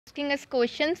asking us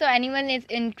questions, so anyone is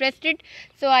interested,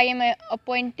 so I am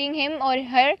appointing him or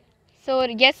her. So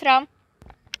yes, Ram.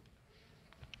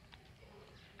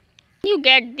 You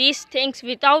get these things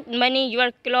without money: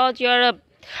 your clothes,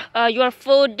 your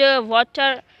food,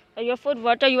 water,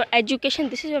 your education.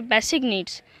 This is your basic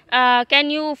needs.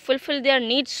 Can you fulfill their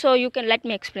needs? So you can let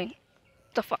me explain.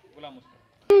 Mustafa.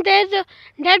 There's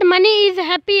that money is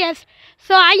happiness.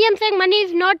 So I am saying money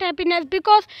is not happiness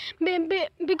because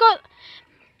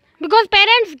because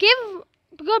parents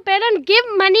give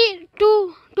money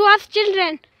to us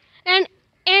children, and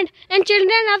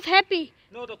children are happy.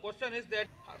 No, the question is that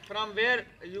from where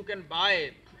you can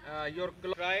buy your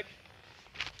clothes, right?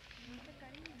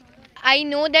 I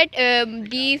know that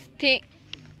these things.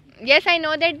 Yes, I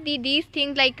know that these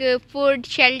things like food,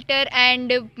 shelter,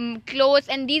 and clothes,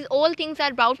 and these all things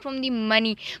are bought from the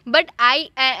money. But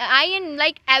I am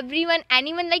like everyone,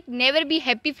 anyone like never be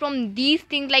happy from these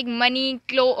things like money,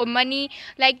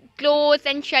 like clothes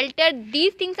and shelter.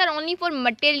 These things are only for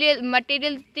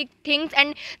materialistic things,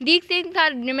 and these things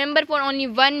are remember for only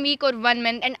 1 week or 1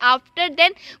 month, and after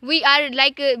then we are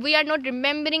like we are not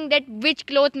remembering that which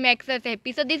cloth makes us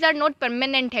happy. So these are not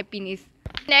permanent happiness.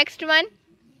 Next one.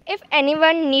 If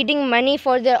anyone needing money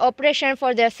for their operation,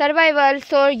 for their survival,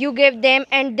 so you give them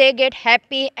and they get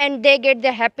happy and they get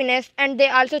their happiness and they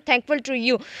also thankful to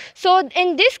you. So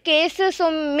in this case,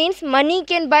 so means money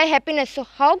can buy happiness. So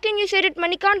how can you say that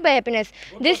money can't buy happiness?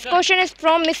 This question is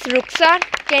from Miss Ruksar.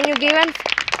 Can you give us?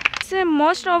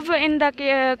 Most of in the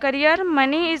career,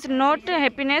 money is not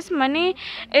happiness. Money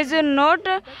is not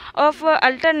of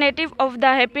alternative of the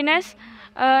happiness,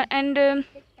 and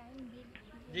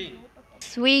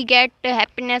We get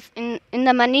happiness in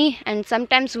the money, and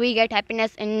sometimes we get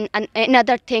happiness in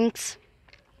other things.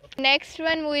 Next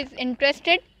one who is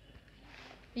interested.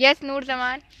 Yes, Noor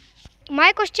Zaman.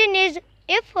 My question is,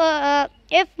 if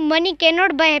money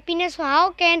cannot buy happiness,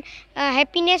 how can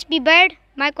happiness be bad?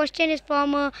 My question is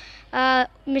from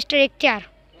Mr. Ikhtiar.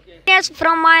 Yes,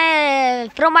 from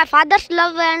my father's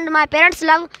love and my parents'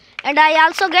 love, and I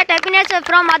also get happiness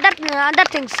from other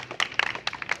things.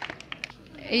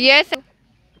 Yes.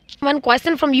 One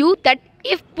question from you, that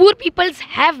if poor people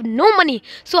have no money,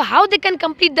 so how they can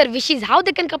complete their wishes, how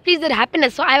they can complete their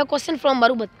happiness? So I have a question from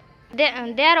Marubat.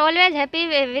 They are always happy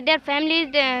with their families.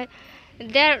 There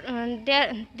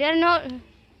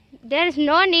is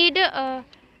no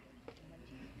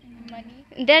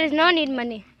need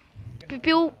money.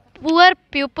 Poor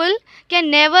people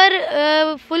can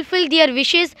never fulfill their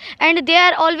wishes, and they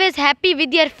are always happy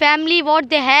with their family, what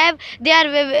they have. They are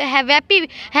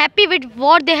happy with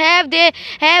what they have. They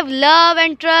have love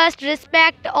and trust,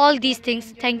 respect, all these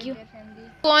things. Thank you.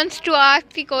 Who wants to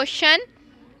ask the question?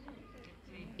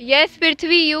 Yes,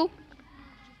 Prithvi, you.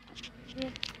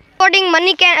 According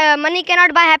money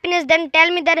cannot buy happiness, then tell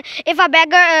me that if a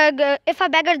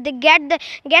beggar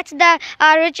gets the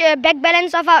rich bank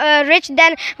balance of a rich,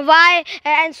 then why?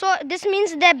 And so this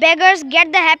means the beggars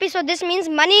get the happy. So this means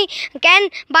money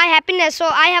can buy happiness. So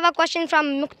I have a question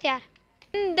from Mukhtiar.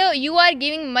 You are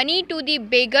giving money to the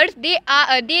beggars. They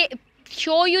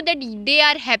show you that they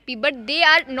are happy, but they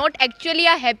are not actually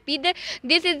happy.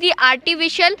 This is the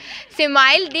artificial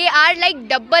smile. They are like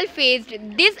double faced.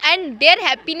 This and their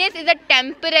happiness is a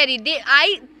temporary.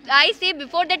 I say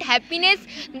before that happiness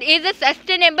is a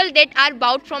sustainable, that are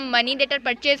bought from money, that are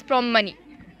purchased from money.